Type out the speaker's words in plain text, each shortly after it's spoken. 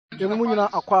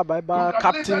Emunyina akwa baba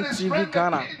Captain TV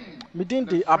Ghana.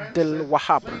 Midindi Abdel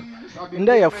Wahab. In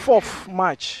the 4th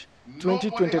March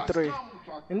 2023.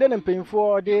 And then paying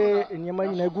for the Nyama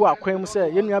Negu Aquam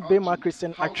say Yenya Bema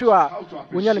Christian Achua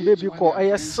Unyan baby call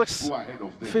 6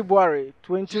 February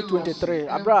 2023.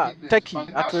 Abra Turkey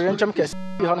at Rencham Kes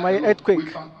on my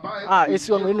earthquake. It's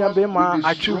on Yenya Bema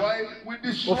Achu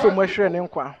of Mweshe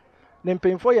Nemqua. Then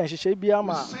paying for Yanshe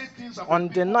Biama on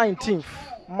the 19th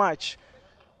March.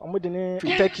 Omudini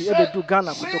Turkey ebedu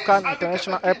Ghana kutoka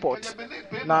International Airport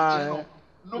na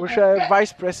woshe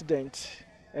Vice President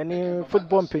any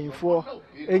football mpanyinfo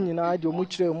enyina de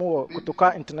omukyire mu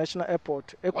kutoka International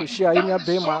Airport ekohia enya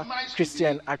bema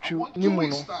Christian Atsu nimu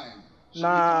no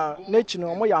na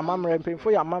nechino omo ya amamre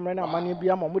mpanyinfo ya amamre na amane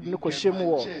bia ma omudini kohia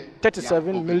mu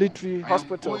 37 military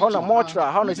hospital hona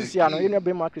mortuary hona sisi ano enya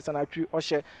bema Christian Atsu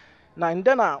ohye na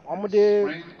ndena omude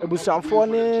ebusanfo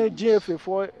ne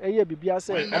GFA4 eye bibia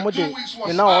se omude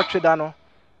ne na otweda no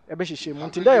ebe hihye mu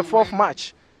ntinda 4th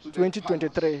March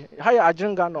 2023 haya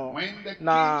ajinga no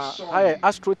na haya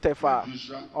astrotefa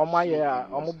omaye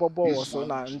omubobo wo so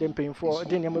na ndempemfo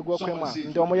de nyamegu akwema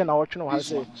nde omoye na otwe no ha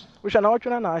se wo na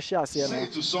otwe na ahye ase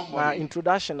no na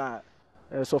introduction na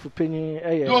of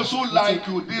opinion those who like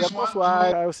you this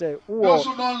one I say those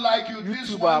who don't like you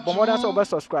this one but more than so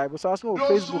subscribe so as no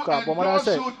Facebook but more than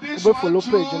say go follow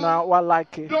page na wa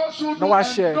like na wa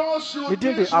share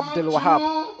within the Abdel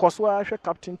Wahab cause wa share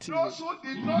Captain TV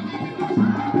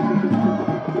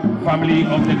family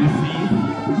of the deceased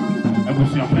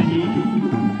Abusia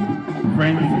family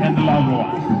friends and loved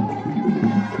ones.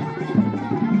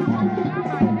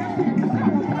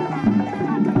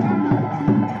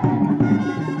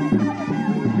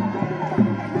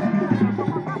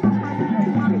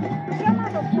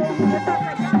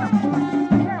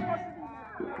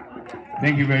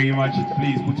 Thank you very much.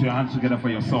 Please put your hands together for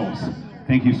yourselves.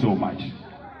 Thank you so much.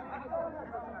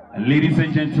 And ladies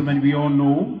and gentlemen, we all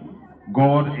know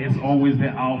God is always the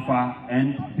Alpha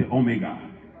and the Omega.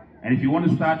 And if you want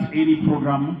to start any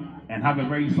program and have a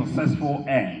very successful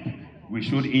end, we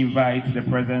should invite the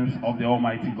presence of the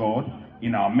Almighty God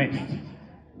in our midst.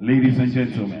 Ladies and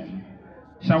gentlemen,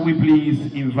 shall we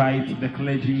please invite the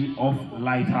clergy of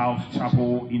Lighthouse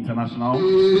Chapel International?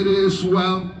 It is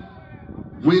well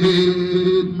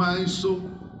with my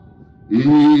soul,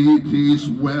 it is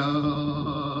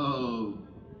well,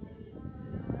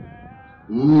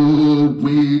 oh,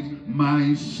 with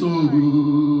my soul,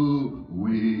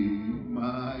 with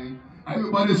my,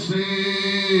 everybody say,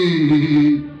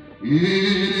 it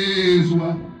is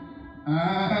well,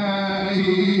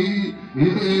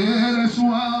 it is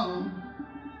well.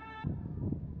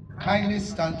 Kindly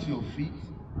stand to your feet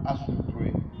as we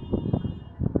pray.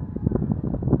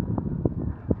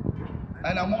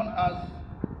 And I want us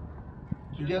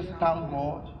to just thank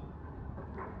God.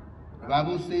 The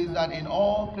Bible says that in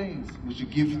all things we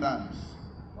should give thanks.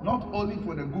 Not only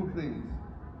for the good things,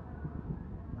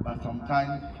 but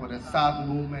sometimes for the sad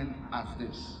moment as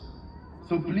this.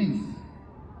 So please,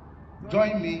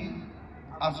 join me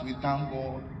as we thank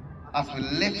God, as we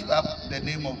lift up the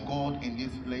name of God in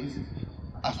this place,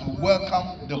 as we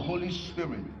welcome the Holy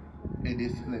Spirit in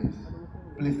this place.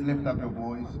 Please lift up your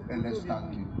voice and let's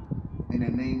thank Him. In the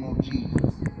name of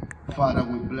Jesus. Father,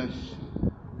 we bless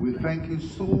you. We thank you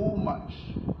so much.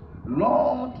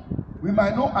 Lord, we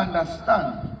might not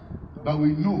understand, but we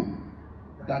know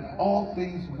that all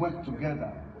things work together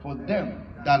for them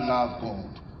that love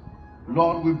God.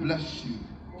 Lord, we bless you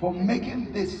for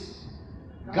making this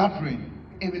gathering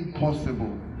even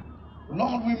possible.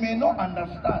 Lord, we may not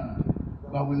understand,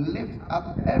 but we lift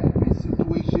up every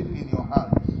situation in your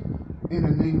hands. In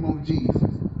the name of Jesus.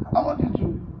 I want you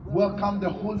to welcome the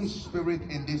Holy Spirit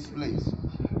in this place.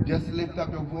 Just lift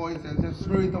up your voice and say,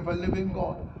 Spirit of a living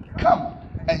God, come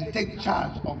and take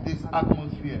charge of this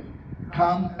atmosphere.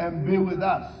 Come and be with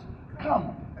us.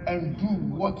 Come and do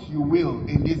what you will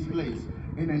in this place.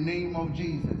 In the name of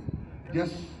Jesus.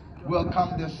 Just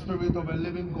welcome the Spirit of a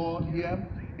living God here.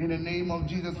 In the name of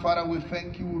Jesus, Father, we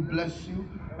thank you, we bless you,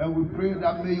 and we pray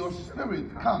that may your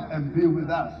Spirit come and be with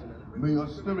us. May your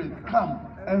Spirit come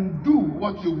and do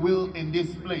what you will in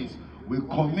this place. We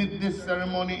commit this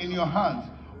ceremony in your hands.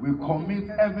 We commit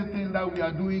everything that we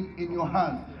are doing in your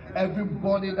hands.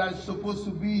 Everybody that's supposed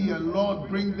to be here, Lord,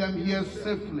 bring them here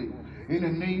safely. In the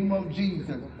name of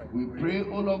Jesus, we pray,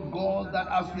 O Lord God, that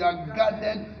as we are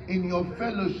gathered in your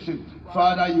fellowship,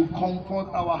 Father, you comfort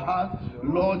our hearts.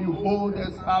 Lord, you hold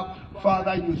us up.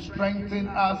 Father, you strengthen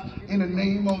us in the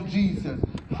name of Jesus.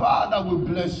 Father, we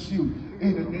bless you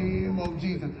in the name of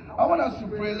Jesus. I want us to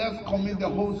pray. Let's commit the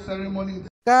whole ceremony.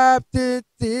 Captain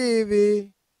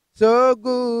TV, so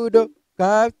good.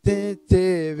 Captain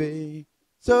TV,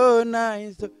 so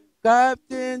nice.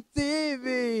 Captain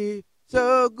TV,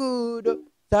 so good.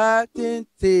 Captain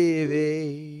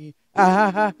TV. Ah,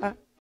 ha, ha, ha.